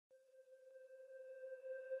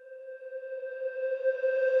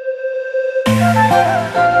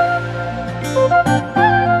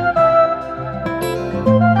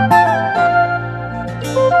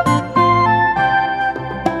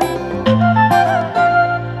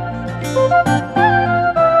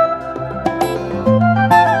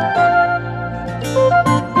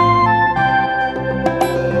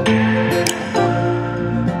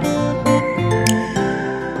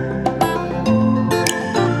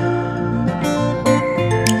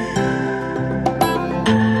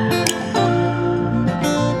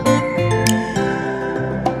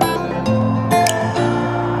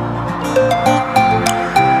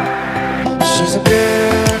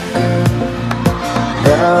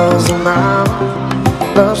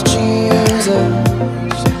Loves Jesus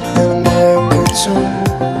and America too.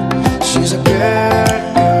 She's a good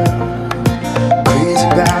girl, crazy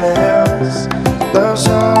about else. Loves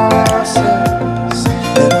horses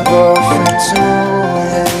and a boyfriend too.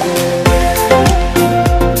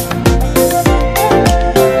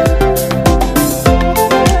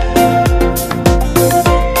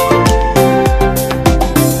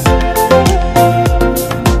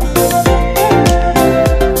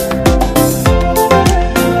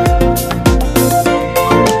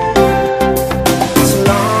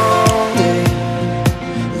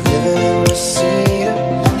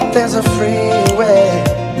 There's a freeway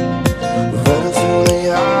running through the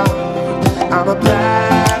yard. I'm a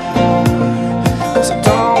bad boy, 'cause I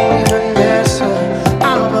don't even miss her.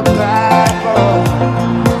 I'm a bad boy,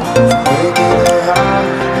 breaking her heart.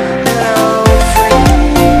 And I'm free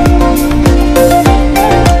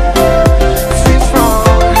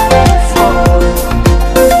falling, falling.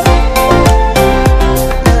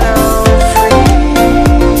 And I'm free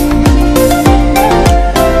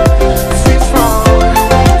falling.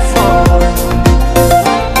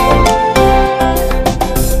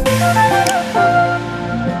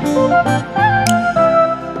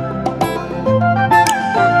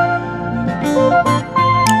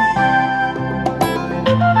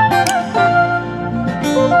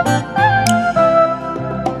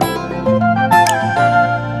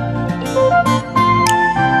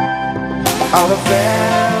 All the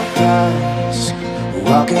vampires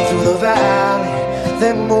walking through the valley,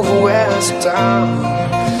 they move west down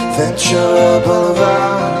Ventura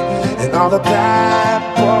Boulevard. And all the bad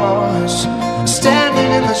boys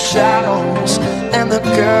standing in the shadows, and the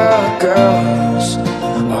girls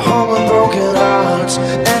are home with broken hearts.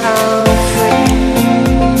 And I'm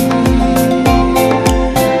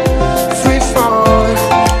free falling,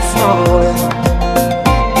 falling.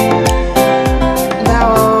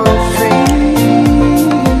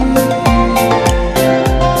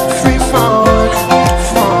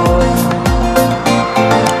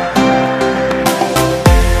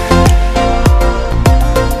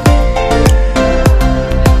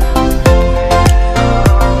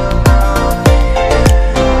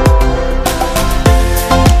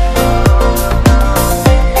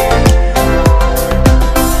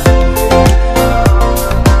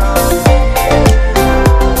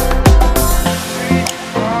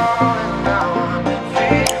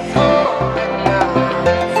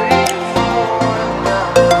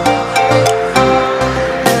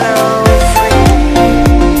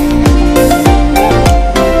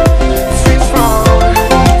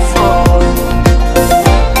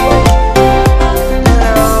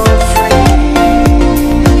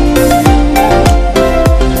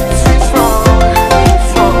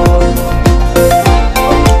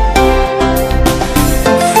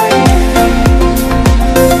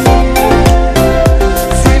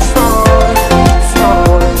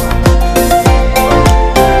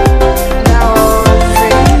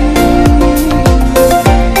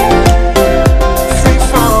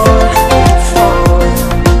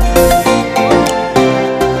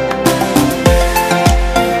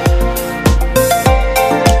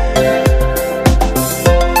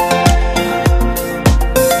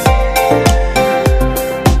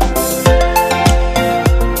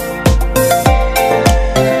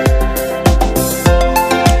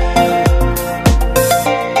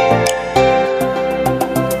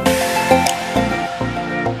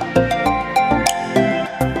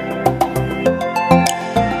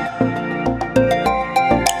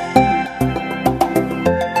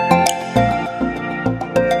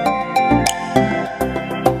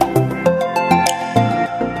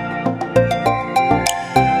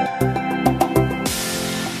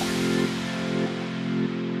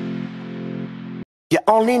 You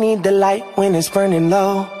only need the light when it's burning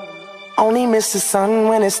low. Only miss the sun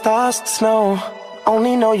when it starts to snow.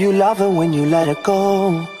 Only know you love her when you let her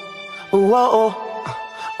go. Whoa,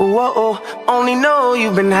 whoa. Only know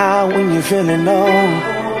you've been high when you're feeling low.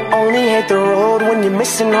 Only hate the road when you're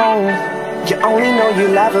missing home. You only know you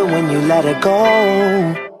love her when you let her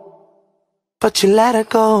go, but you let her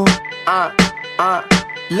go.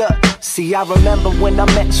 Look, see, I remember when I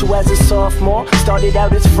met you as a sophomore. Started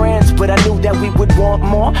out as friends, but I knew that we would want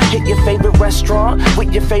more. Hit your favorite restaurant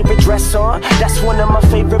with your favorite dress on. That's one of my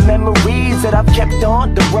favorite memories that I've kept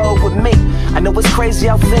on the road with me. I know it's crazy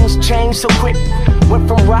how things change so quick. Went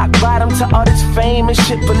from rock bottom to all this fame and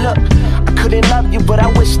shit. But look, I couldn't love you, but I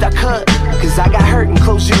wished I could. Cause I got hurt and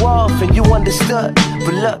closed you off and you understood.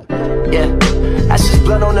 But look, yeah, that's just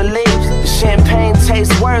blood on the leaves. The champagne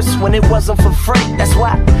tastes worse when it wasn't for free. That's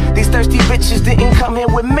why these thirsty bitches didn't come here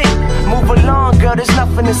with me. Move along, girl, there's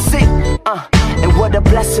nothing to see. And what a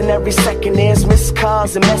blessing every second is. Missed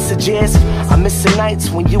calls and messages. I miss the nights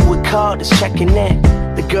when you would call, just checking in.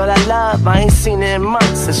 The girl I love, I ain't seen her in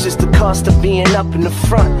months. That's just the cost of being up in the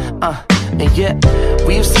front. And yeah,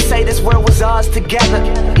 we used to say this world was ours together.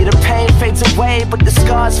 Yeah, the pain fades away, but the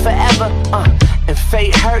scars forever. And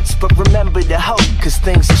fate hurts, but remember the hope. Cause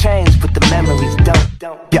things change, but the memories don't.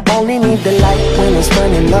 You only need the light when it's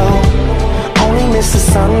burning low. Only miss the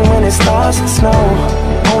sun when it starts to snow.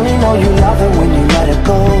 Only know you love her when you let her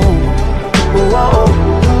go. Whoa,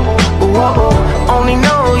 whoa. Only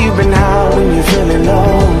know you've been high when you're feeling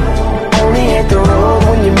low. Only hit the road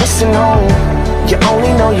when you're missing home. You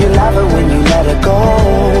only know you love her when you let her go,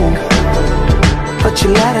 but you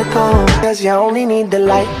let her go. Cause you only need the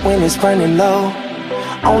light when it's burning low.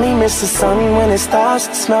 Only miss the sun when it starts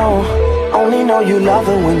to snow. Only know you love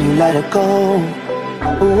her when you let her go.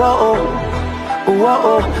 Whoa,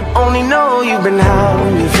 whoa. Only know you've been high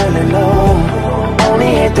when you're feeling low. Only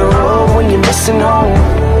hit the road when you're missing home.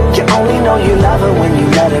 You only know you love her when you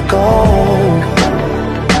let her go,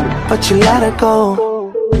 but you let her go.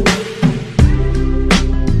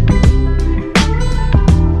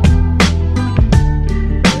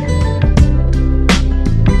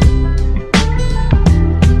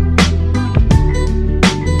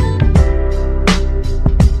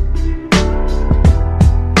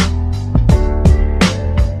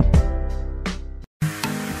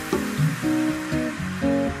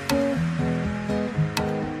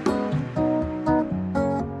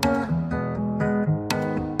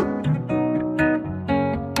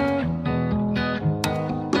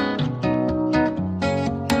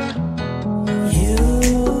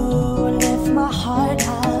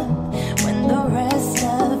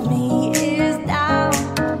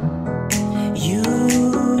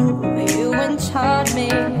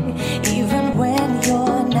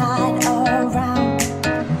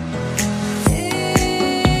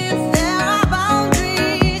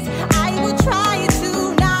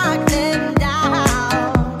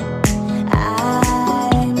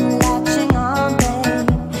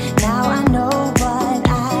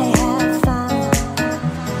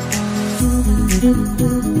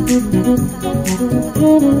 Thank you.